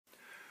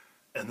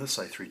In this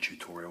A3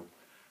 tutorial,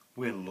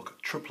 we're going to look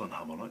at triplen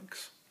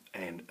harmonics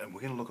and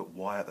we're going to look at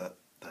why they're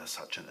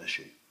such an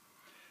issue.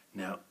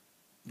 Now,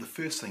 the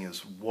first thing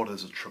is, what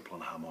is a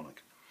triplen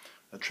harmonic?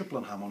 A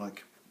triplen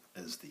harmonic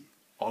is the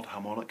odd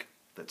harmonic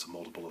that's a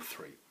multiple of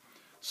 3.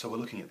 So we're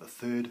looking at the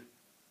 3rd,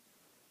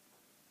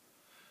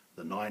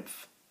 the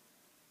 9th,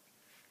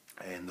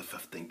 and the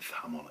 15th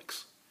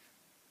harmonics.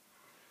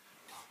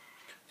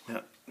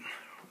 Now,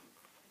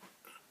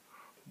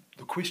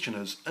 the question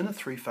is, in a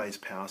 3-phase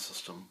power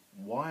system,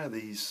 why are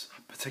these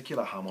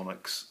particular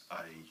harmonics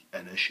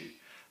an issue?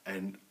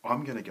 And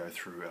I'm going to go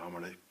through and I'm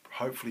going to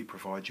hopefully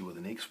provide you with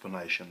an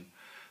explanation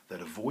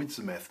that avoids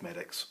the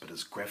mathematics but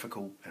is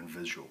graphical and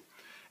visual.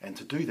 And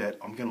to do that,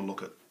 I'm going to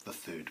look at the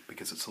 3rd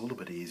because it's a little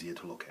bit easier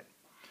to look at.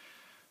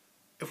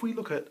 If we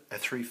look at a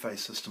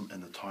 3-phase system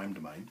in the time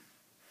domain,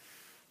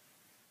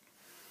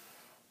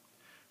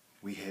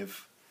 we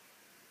have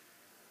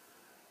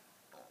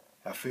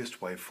our first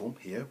waveform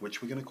here,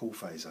 which we're going to call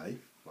phase A,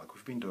 like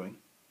we've been doing.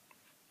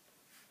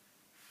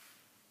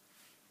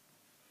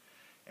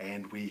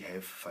 And we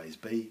have phase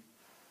B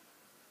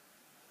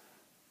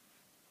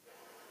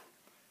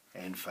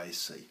and phase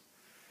C.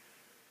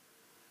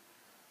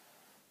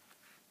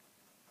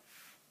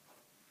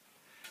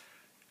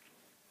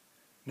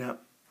 Now,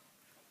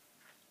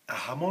 a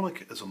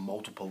harmonic is a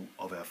multiple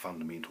of our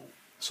fundamental.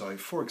 So,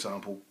 for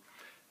example,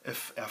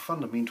 if our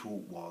fundamental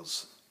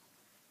was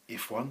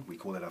F1, we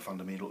call that our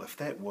fundamental. If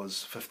that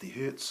was 50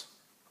 Hertz,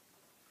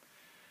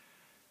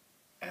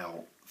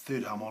 our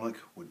 3rd harmonic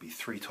would be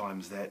 3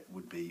 times that,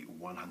 would be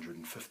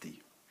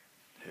 150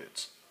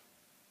 Hertz.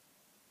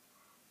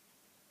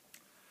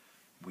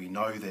 We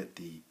know that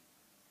the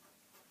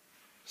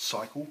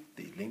cycle,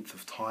 the length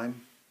of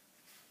time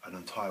an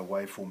entire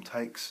waveform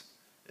takes,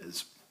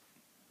 is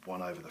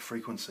 1 over the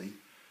frequency.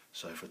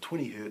 So for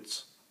 20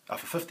 Hertz, for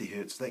 50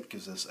 Hertz, that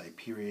gives us a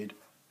period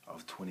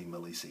of 20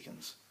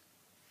 milliseconds.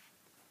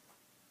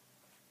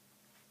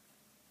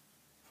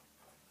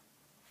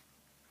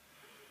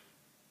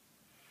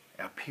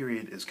 Our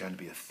period is going to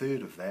be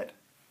 1/3 of that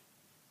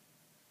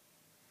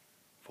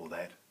for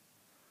that,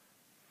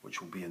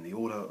 which will be in the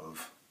order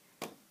of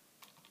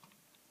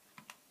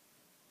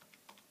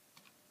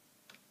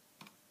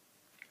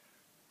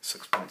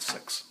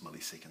 6.6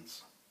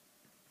 milliseconds.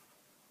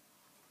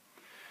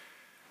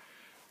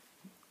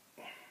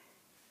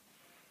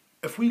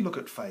 If we look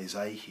at phase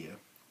A here,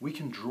 we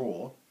can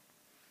draw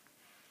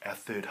our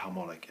 3rd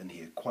harmonic in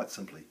here quite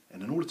simply.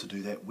 And in order to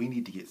do that, we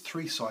need to get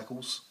 3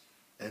 cycles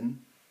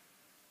in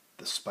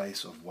the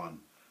space of 1.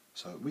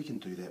 So we can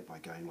do that by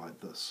going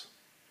like this.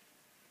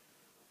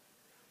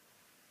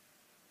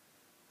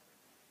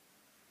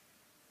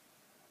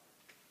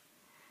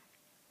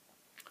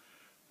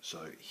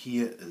 So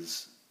here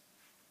is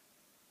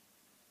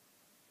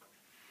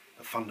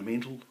the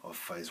fundamental of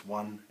phase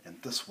 1,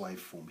 and this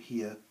waveform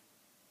here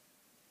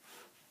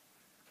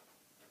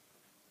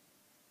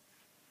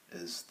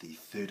is the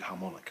 3rd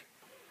harmonic.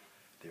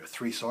 There are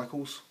 3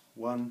 cycles,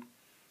 1,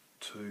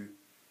 2,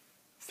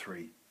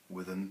 3,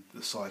 within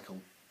the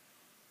cycle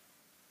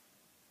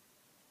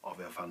of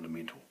our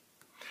fundamental.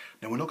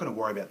 Now, we're not going to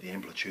worry about the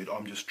amplitude.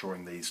 I'm just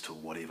drawing these to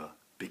whatever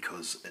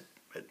because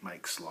it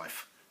makes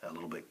life a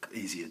little bit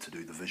easier to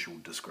do the visual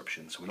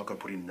description. So we're not going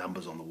to put any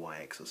numbers on the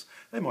y-axis.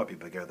 They might be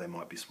bigger, they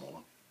might be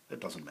smaller. It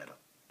doesn't matter.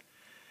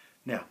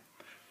 Now,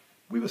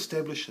 we've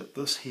established that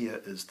this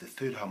here is the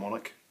 3rd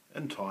harmonic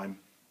in time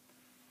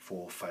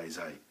for phase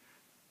A.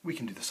 We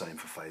can do the same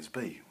for phase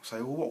B. Say,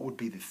 well, what would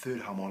be the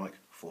 3rd harmonic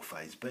for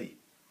phase B?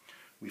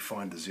 We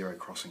find the 0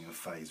 crossing of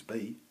phase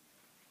B,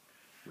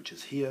 which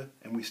is here,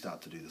 and we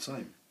start to do the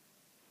same.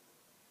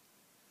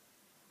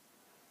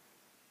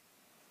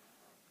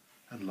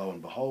 And lo and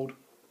behold,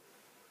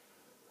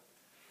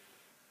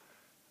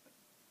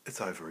 it's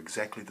over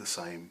exactly the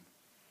same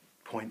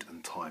point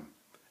in time.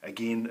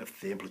 Again, if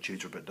the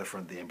amplitudes are a bit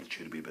different, the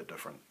amplitude will be a bit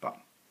different. But,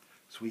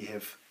 so we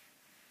have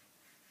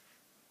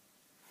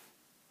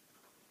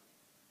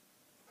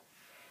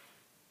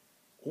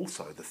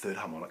also the 3rd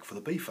harmonic for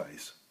the B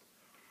phase.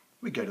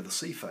 We go to the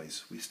C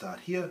phase. We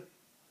start here,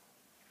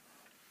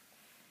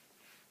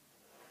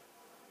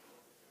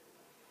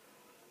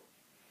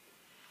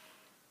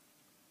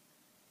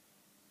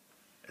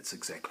 it's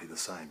exactly the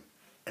same.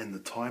 In the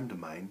time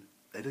domain,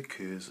 it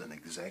occurs in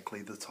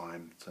exactly the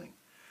time thing.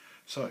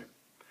 So,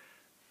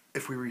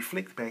 if we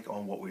reflect back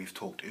on what we've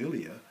talked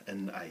earlier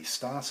in a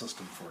star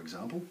system, for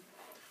example,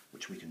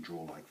 which we can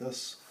draw like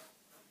this,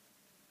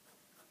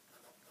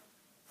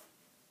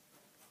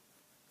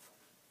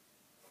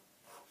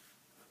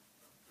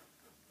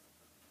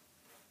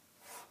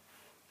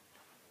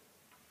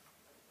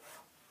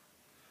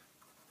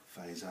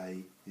 phase A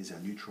is our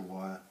neutral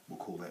wire, we'll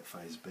call that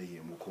phase B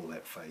and we'll call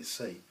that phase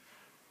C.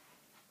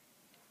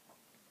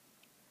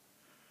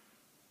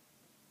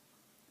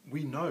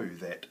 We know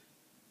that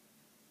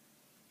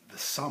the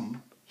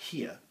sum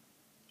here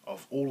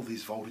of all of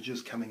these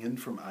voltages coming in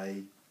from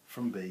A,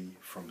 from B,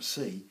 from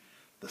C,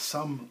 the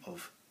sum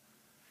of,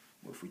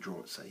 well, if we draw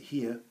it say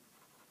here,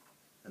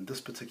 and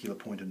this particular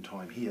point in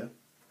time here,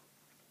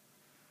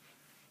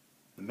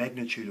 the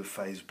magnitude of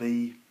phase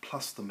B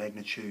plus the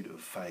magnitude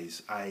of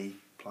phase A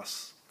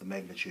plus the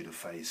magnitude of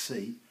phase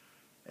C,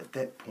 at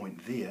that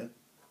point there,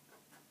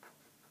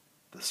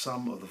 the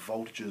sum of the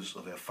voltages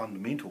of our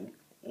fundamental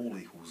all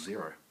equals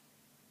 0.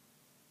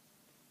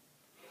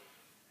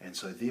 And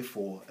so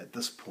therefore, at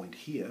this point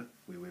here,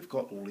 where we've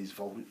got all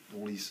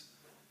these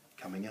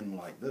coming in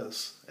like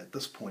this, at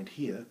this point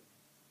here,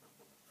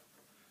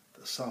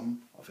 the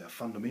sum of our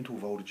fundamental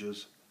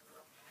voltages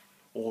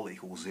all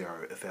equals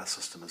 0 if our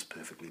system is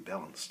perfectly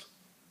balanced.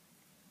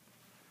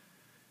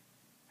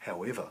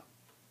 However,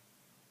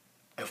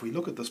 if we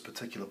look at this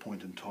particular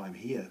point in time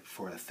here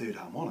for our third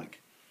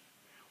harmonic,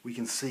 we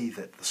can see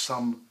that the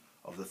sum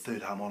of the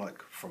third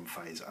harmonic from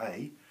phase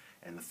A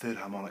and the third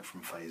harmonic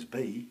from phase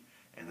B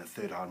and the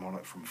third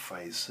harmonic from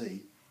phase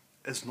C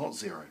is not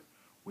 0.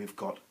 We've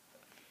got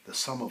the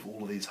sum of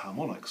all of these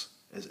harmonics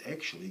is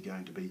actually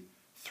going to be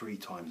 3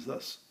 times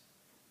this.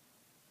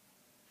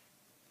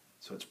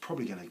 So it's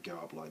probably going to go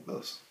up like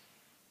this.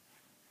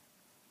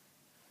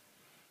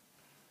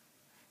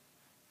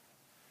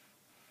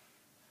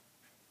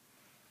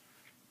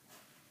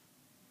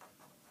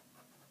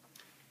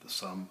 The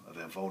sum of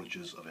our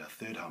voltages of our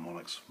third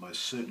harmonics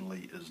most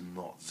certainly is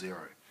not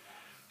 0.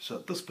 So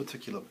at this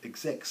particular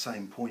exact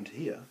same point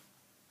here,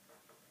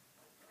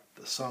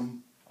 the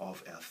sum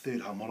of our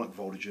third harmonic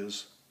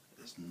voltages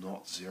is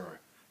not 0.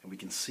 And we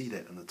can see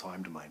that in the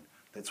time domain.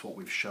 That's what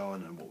we've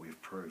shown and what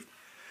we've proved.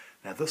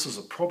 Now this is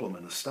a problem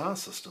in a star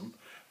system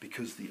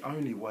because the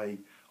only way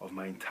of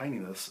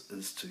maintaining this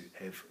is to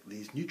have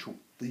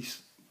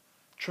these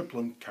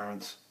triplen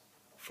currents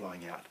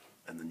flowing out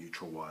in the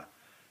neutral wire,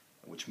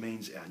 which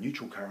means our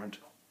neutral current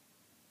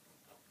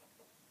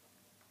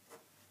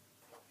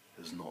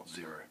is not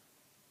 0.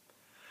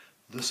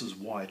 This is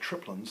why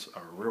triplens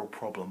are a real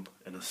problem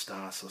in a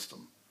star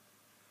system.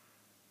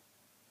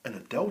 In a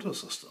delta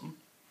system,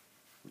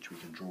 which we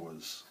can draw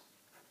as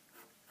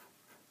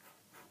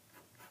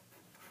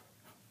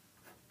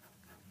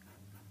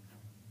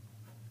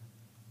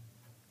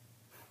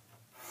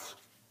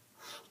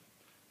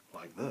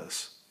like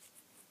this,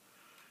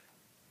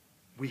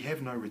 we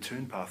have no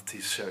return path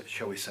to,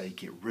 shall we say,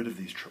 get rid of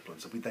these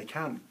triplets. They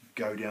can't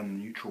go down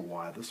the neutral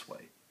wire this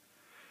way.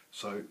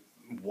 So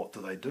what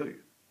do?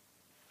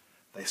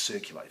 They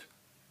circulate.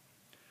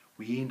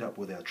 We end up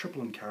with our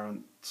triplen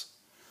currents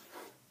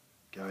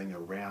going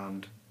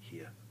around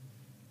here.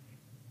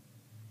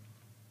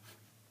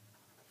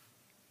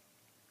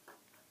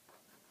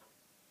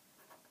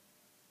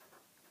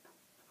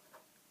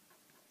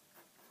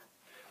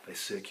 They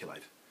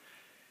circulate.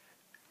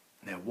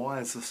 Now, why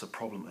is this a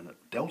problem in a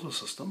delta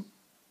system?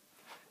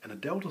 In a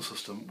delta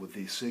system with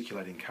these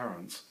circulating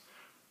currents,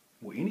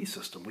 or any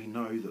system, we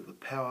know that the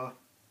power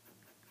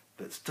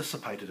that's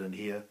dissipated in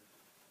here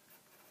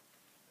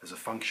is a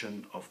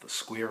function of the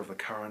square of the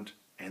current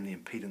and the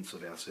impedance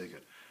of our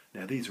circuit.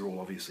 Now, these are all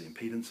obviously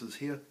impedances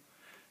here.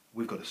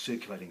 We've got a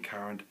circulating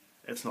current.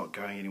 It's not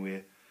going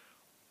anywhere.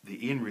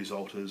 The end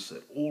result is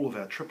that all of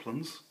our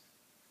triplens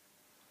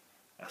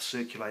are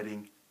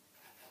circulating.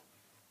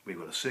 We've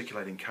got a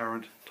circulating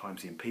current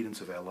times the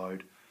impedance of our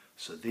load,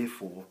 so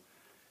therefore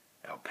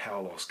our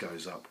power loss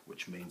goes up,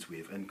 which means we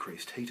have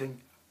increased heating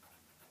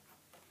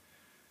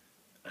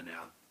in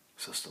our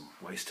system,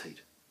 waste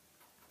heat.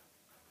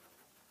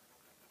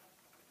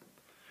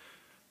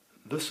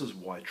 This is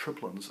why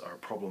triplens are a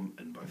problem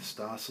in both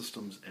star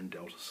systems and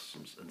delta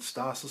systems. In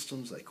star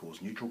systems they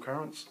cause neutral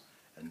currents,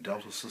 in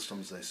delta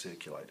systems they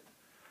circulate.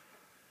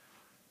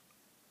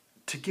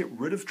 To get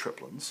rid of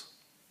triplens,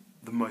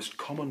 the most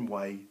common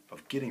way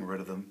of getting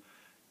rid of them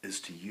is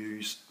to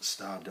use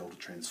star-delta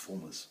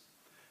transformers,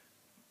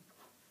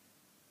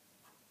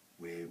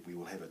 where we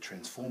will have a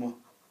transformer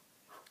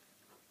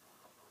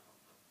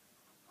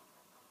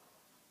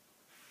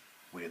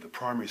where the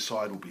primary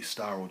side will be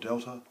star or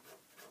delta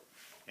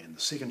and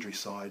the secondary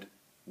side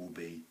will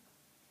be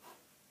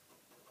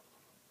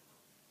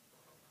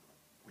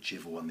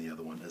whichever one the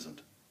other one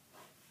isn't.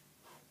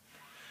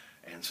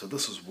 And so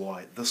this is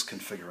why this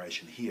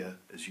configuration here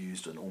is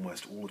used in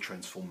almost all the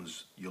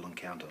transformers you'll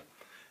encounter.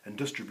 In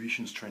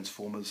distributions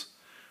transformers,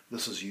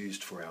 this is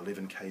used for our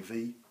 11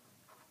 kV,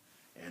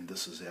 and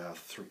this is our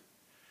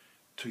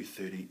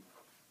 230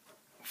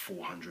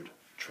 400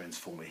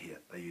 transformer here.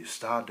 They use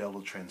star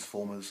delta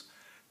transformers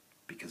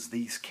because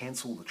these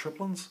cancel the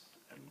triplens,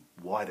 and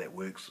why that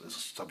works is a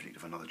subject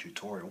of another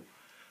tutorial,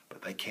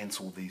 but they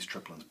cancel these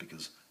triplens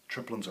because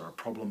triplens are a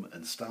problem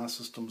in star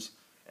systems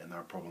and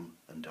they're a problem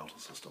in delta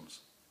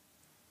systems.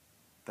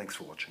 Thanks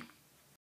for watching.